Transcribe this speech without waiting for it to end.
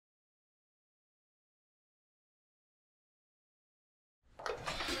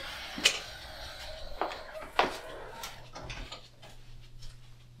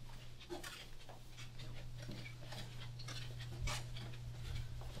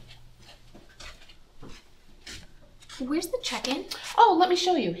Where's the check-in? Oh, let me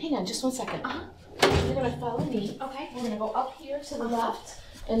show you. Hang on just one second. You're going to follow me. Okay. We're going to go up here to the left,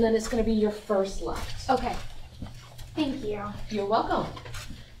 and then it's going to be your first left. Okay. Thank you. You're welcome.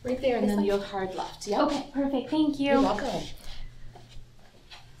 Right there, and This then one? your hard left. Yep. Okay, perfect. Thank you. You're welcome.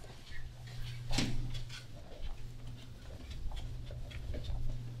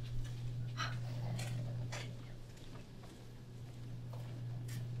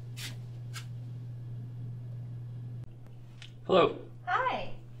 Hello.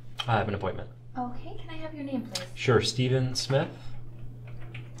 Hi. I have an appointment. Okay, can I have your name, please? Sure, Stephen Smith.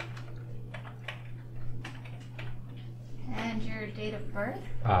 And your date of birth?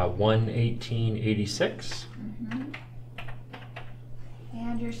 1/18/86.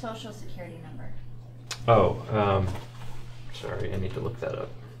 And your social security number? Oh, sorry, I need to look that up.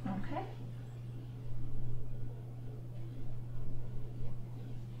 Okay.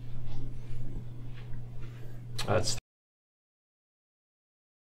 It's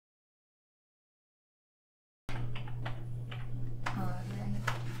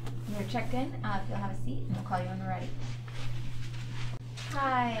You're checked in. If you'll have a seat, and we'll call you when we're ready.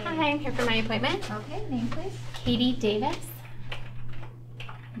 Hi. Hi, I'm here for my appointment. Okay, name please. Katie Davis.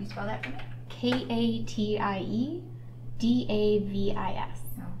 Can you spell that for me? Katie Davis.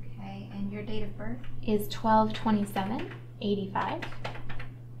 Okay, and your date of birth? Is 12/27/85.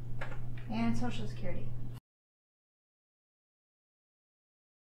 And social security.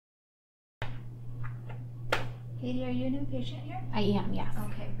 Katie, are you a new patient here? I am, yes.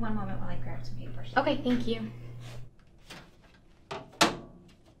 Okay, one moment while I grab some papers. Okay, thank you.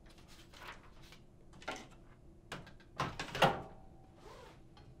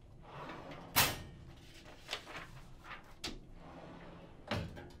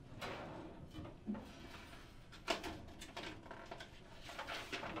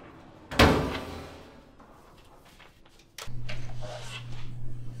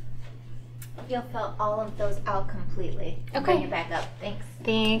 You'll fill all of those out completely. Okay. Bring it back up. Thanks.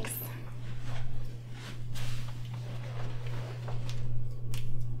 Thanks.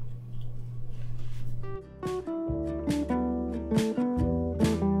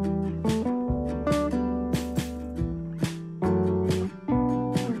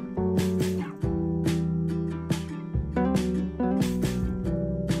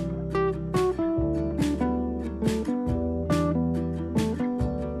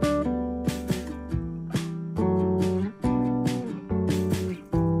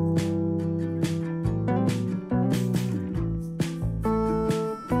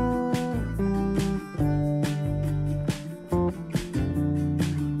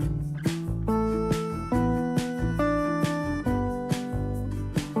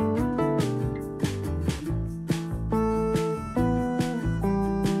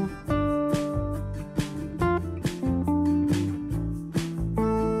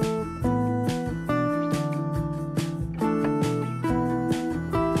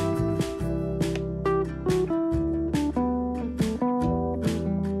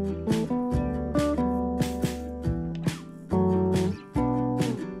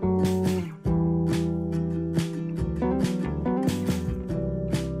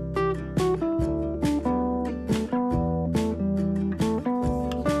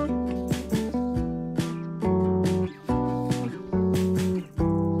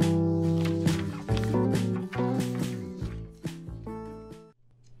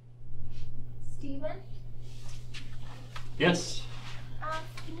 Yes.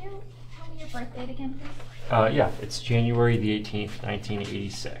 Can you tell me your birth date again, please? Yeah, it's January the 18th,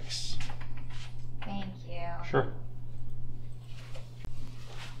 1986. Thank you. Sure.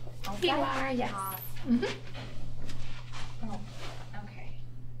 Okay. You are, yes. Oh, okay.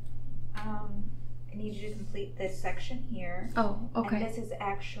 I need you to complete this section here. Oh, okay. And this is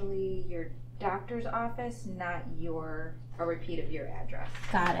actually your doctor's office, not a repeat of your address.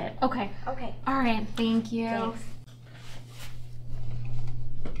 Got it. Okay. Okay. All right. Thank you. Thanks.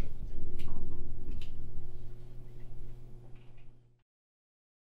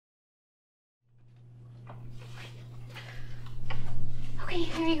 Okay,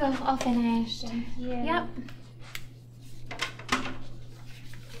 here you go. All finished. Thank you. Yep.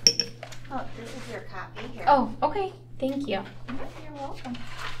 Oh, this is your copy here. Oh, okay. Thank you. You're welcome.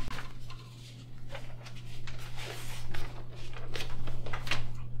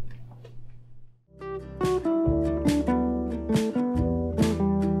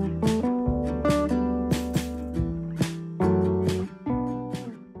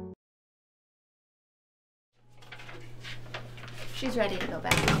 She's ready to go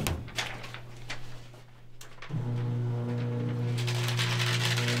back.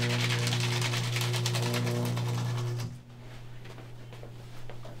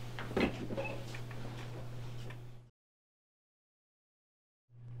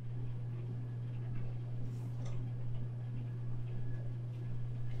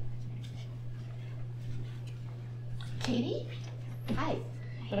 Katie? Hi.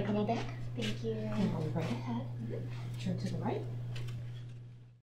 Want to come on back? Thank you. And go right ahead. Turn to the right.